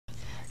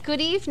Good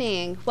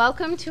evening.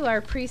 Welcome to our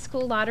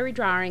preschool lottery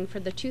drawing for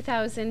the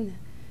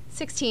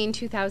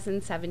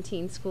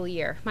 2016-2017 school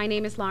year. My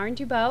name is Lauren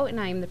Dubow, and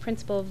I am the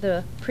principal of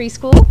the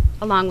preschool,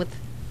 along with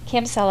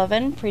Kim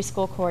Sullivan,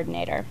 preschool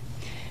coordinator.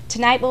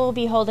 Tonight we'll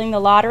be holding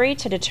the lottery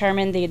to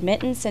determine the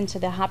admittance into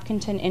the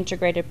Hopkinton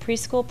Integrated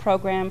Preschool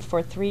Program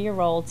for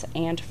 3-year-olds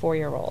and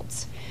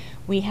 4-year-olds.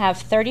 We have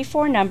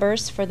 34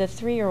 numbers for the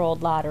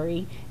 3-year-old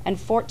lottery and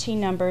 14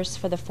 numbers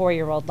for the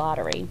 4-year-old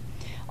lottery.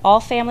 All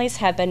families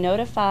have been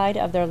notified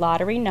of their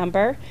lottery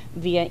number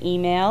via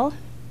email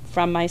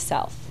from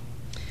myself.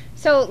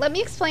 So let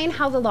me explain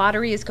how the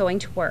lottery is going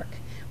to work.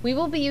 We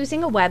will be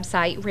using a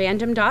website,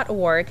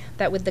 random.org,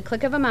 that with the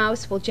click of a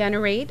mouse will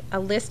generate a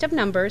list of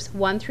numbers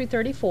 1 through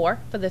 34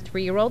 for the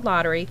 3-year-old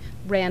lottery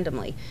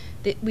randomly.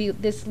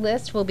 This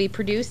list will be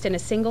produced in a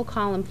single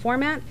column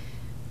format.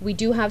 We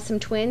do have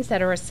some twins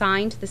that are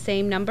assigned the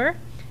same number,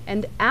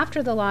 and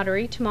after the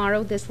lottery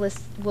tomorrow this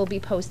list will be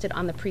posted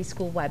on the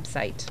preschool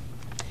website.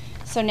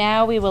 So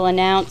now we will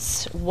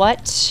announce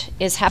what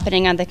is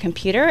happening on the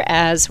computer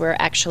as we're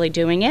actually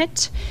doing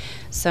it.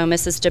 So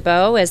Mrs.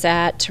 DeBow is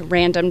at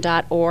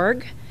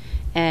random.org,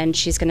 and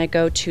she's going to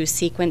go to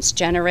sequence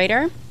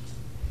generator.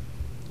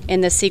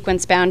 In the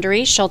sequence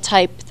boundary, she'll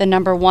type the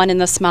number 1 in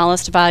the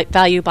smallest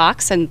value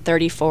box and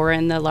 34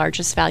 in the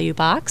largest value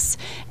box,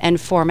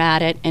 and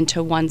format it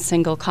into one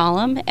single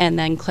column, and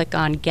then click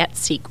on Get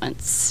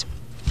Sequence.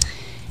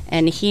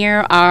 And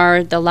here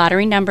are the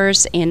lottery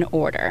numbers in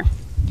order: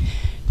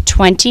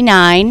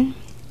 29,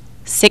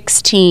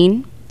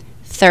 16,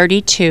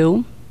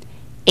 32,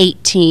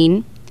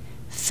 18,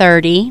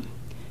 30,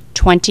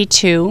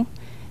 22,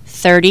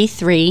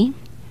 33,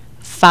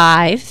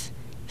 5,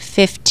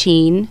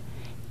 15,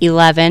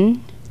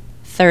 11,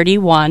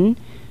 31,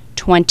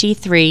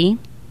 23,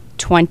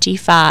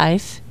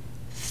 25,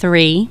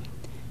 3,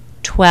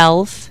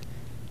 12,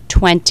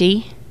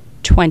 20,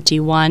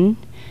 21,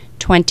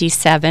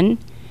 27,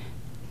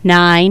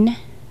 9,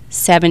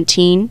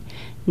 17,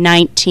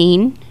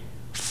 19,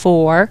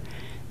 4,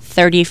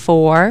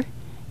 34,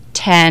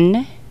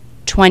 10,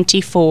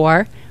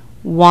 24,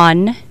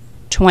 1,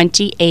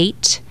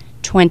 28,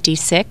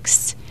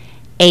 26,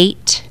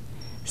 8,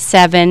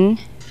 7,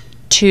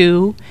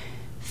 2,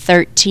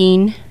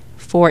 13,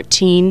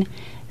 14,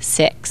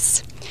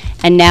 6.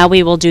 And now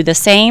we will do the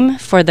same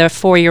for the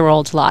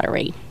 4-year-old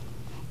lottery.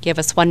 Give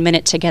us 1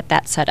 minute to get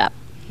that set up.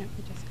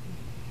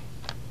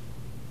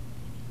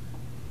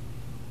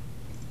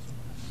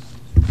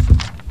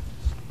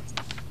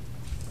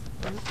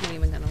 I'm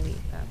even going to leave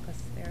that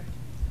list there.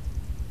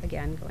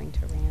 Again, going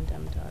to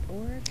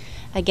random.org.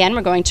 Again,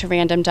 we're going to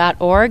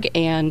random.org,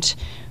 and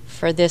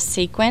for this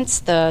sequence,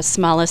 the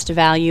smallest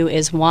value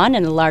is 1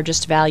 and the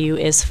largest value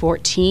is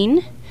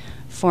 14.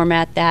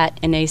 Format that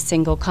in a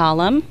single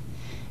column,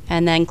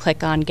 and then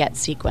click on Get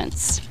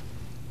Sequence.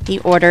 The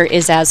order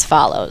is as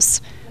follows: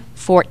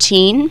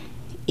 14,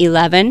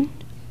 11,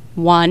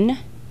 1,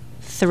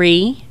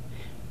 3,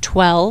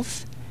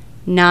 12,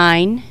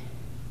 9,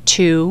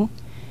 2,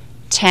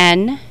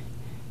 10,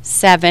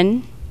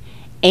 7,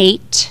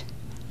 8,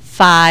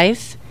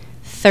 5,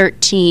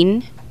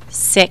 13,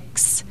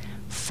 6,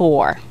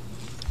 4.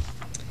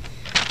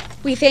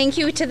 We thank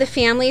you to the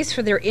families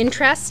for their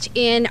interest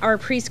in our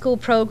preschool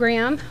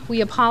program. We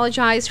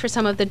apologize for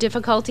some of the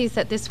difficulties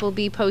that this will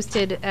be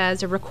posted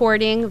as a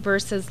recording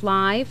versus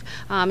live,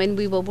 and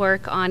we will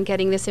work on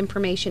getting this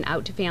information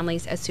out to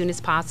families as soon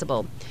as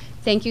possible.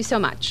 Thank you so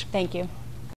much. Thank you.